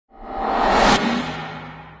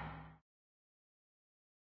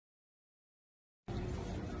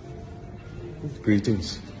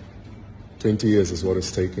Greetings. 20 years is what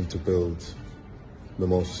it's taken to build the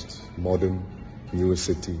most modern, newest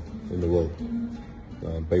city in the world,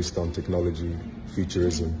 based on technology,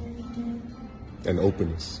 futurism, and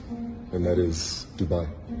openness, and that is Dubai.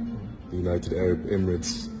 The United Arab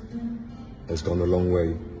Emirates has gone a long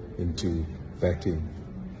way into backing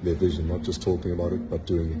their vision, not just talking about it, but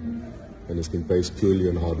doing it. And it's been based purely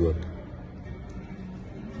on hard work.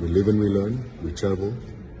 We live and we learn, we travel,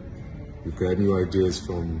 we grab new ideas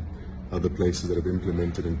from other places that have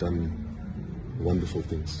implemented and done wonderful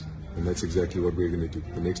things. And that's exactly what we're going to do.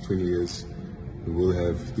 The next 20 years, we will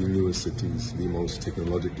have the newest cities, the most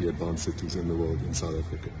technologically advanced cities in the world in South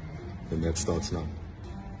Africa. And that starts now.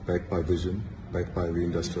 Backed by vision, backed by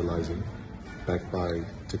reindustrializing, backed by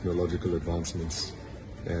technological advancements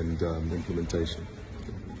and implementation.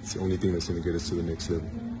 It's the only thing that's going to get us to the next level.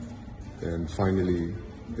 And finally,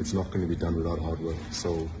 it's not going to be done without hard work.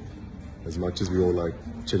 So as much as we all like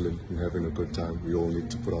chilling and having a good time, we all need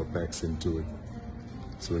to put our backs into it.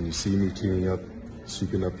 So when you see me cleaning up,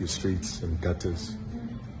 sweeping up your streets and gutters,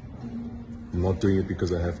 I'm not doing it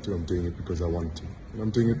because I have to, I'm doing it because I want to. And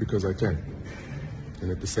I'm doing it because I can.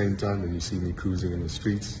 And at the same time, when you see me cruising in the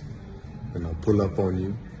streets and I pull up on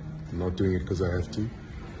you, I'm not doing it because I have to,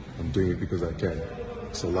 I'm doing it because I can.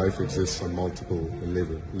 So life exists on multiple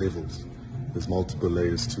levels. There's multiple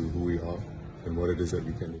layers to who we are and what it is that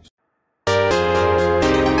we can achieve.